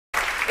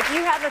If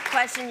you have a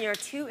question you're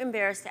too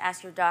embarrassed to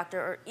ask your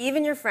doctor or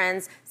even your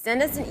friends,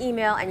 send us an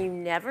email and you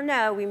never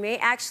know, we may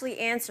actually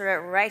answer it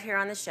right here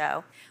on the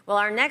show. Well,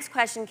 our next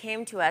question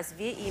came to us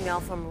via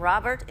email from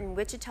Robert in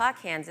Wichita,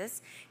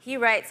 Kansas. He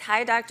writes,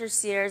 "Hi, Dr.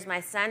 Sears.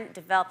 My son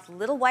developed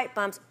little white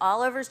bumps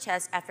all over his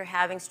chest after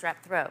having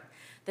strep throat.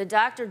 The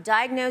doctor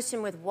diagnosed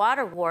him with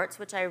water warts,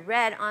 which I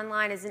read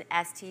online as an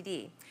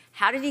STD.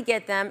 How did he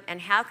get them,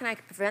 and how can I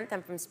prevent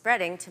them from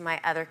spreading to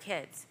my other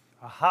kids?"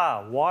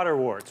 Aha, water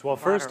warts. Well,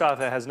 first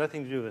off, it has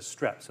nothing to do with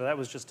strep, so that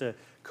was just a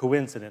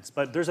coincidence.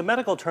 But there's a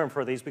medical term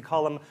for these. We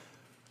call them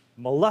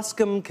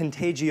molluscum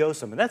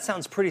contagiosum. And that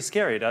sounds pretty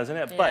scary, doesn't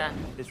it? Yeah. But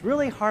it's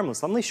really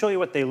harmless. Let me show you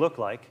what they look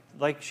like.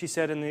 Like she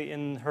said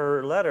in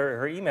her letter,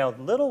 her email,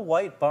 little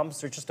white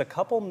bumps. They're just a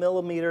couple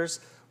millimeters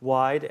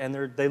wide, and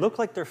they look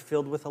like they're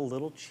filled with a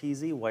little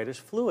cheesy whitish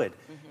fluid.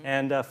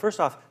 And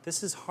first off,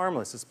 this is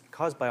harmless. It's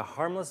caused by a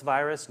harmless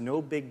virus,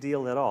 no big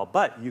deal at all.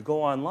 But you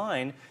go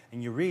online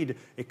and you read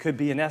it could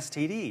be an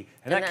STD,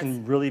 and that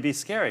can really be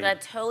scary.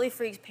 That totally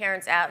freaks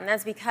parents out, and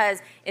that's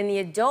because in the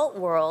adult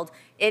world,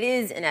 it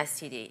is an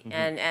STD.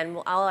 And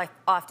I'll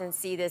often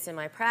see this in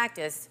my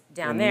practice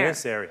down there. In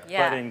this area.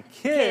 Yeah. But in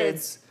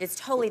kids, it's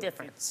totally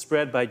different. It's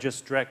spread by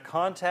just direct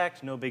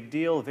contact, no big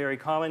deal, very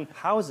common.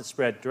 How is it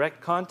spread?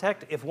 Direct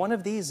contact. If one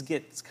of these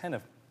gets kind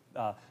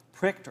of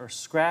pricked or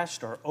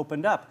scratched or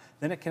opened up,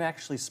 then it can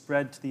actually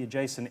spread to the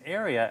adjacent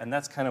area, and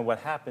that's kind of what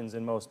happens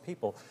in most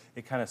people.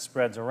 It kind of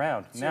spreads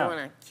around. So you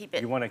want to keep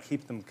it. You want to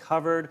keep them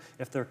covered.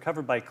 If they're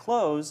covered by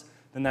clothes,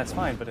 then that's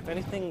fine. But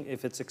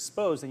if it's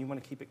exposed, then you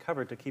want to keep it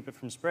covered to keep it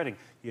from spreading.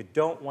 You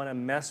don't want to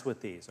mess with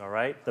these, all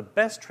right? The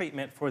best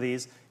treatment for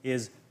these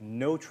is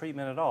no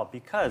treatment at all,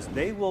 because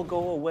they will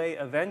go away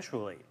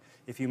eventually.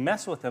 If you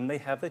mess with them, they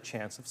have the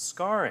chance of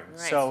scarring.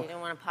 Right, so you don't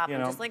want to pop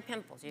them, just like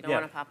pimples. You don't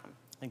want to pop them.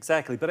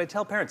 Exactly, but I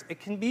tell parents, it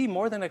can be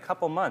more than a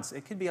couple months.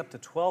 It could be up to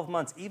 12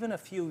 months, even a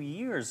few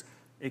years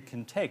it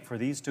can take for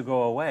these to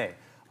go away.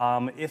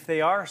 If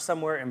they are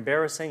somewhere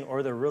embarrassing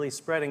or they're really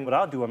spreading, what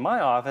I'll do in my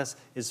office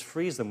is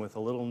freeze them with a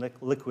little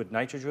liquid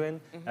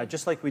nitrogen,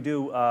 just like we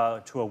do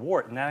to a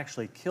wart, and that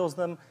actually kills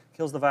them,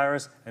 kills the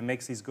virus, and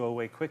makes these go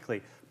away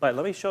quickly. But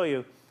let me show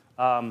you.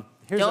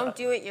 Don't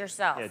do it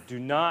yourself. Yeah, do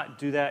not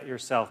do that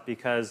yourself,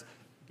 because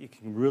it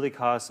can really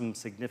cause some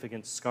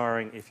significant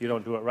scarring if you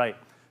don't do it right.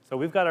 So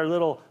we've got our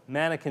little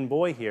mannequin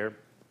boy here,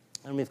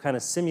 and we've kind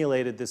of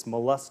simulated this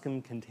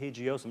molluscum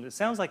contagiosum. It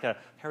sounds like a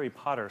Harry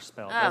Potter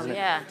spell, doesn't it?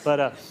 Yeah.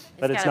 But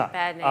it's not. A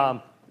bad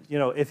name. You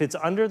know, if it's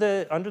under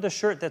the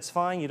shirt, that's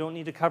fine. You don't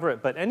need to cover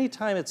it. But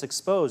anytime it's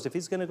exposed, if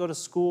he's going to go to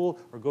school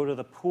or go to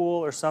the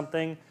pool or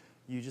something,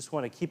 you just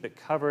want to keep it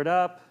covered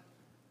up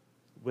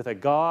with a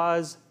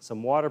gauze,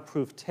 some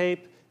waterproof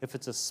tape. If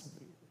it's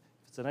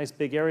a nice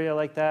big area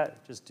like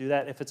that, just do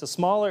that. If it's a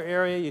smaller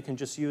area, you can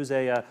just use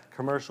a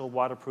commercial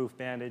waterproof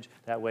bandage.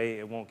 That way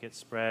it won't get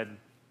spread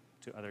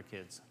to other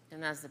kids.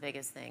 And that's the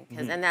biggest thing,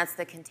 and that's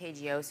the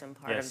contagiosum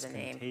part of the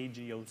name. Yes,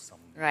 contagiosum.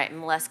 Right,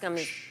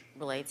 molluscum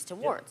relates to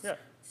warts. Yeah.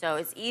 So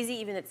it's easy,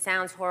 even if it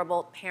sounds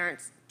horrible.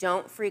 Parents,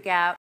 don't freak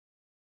out.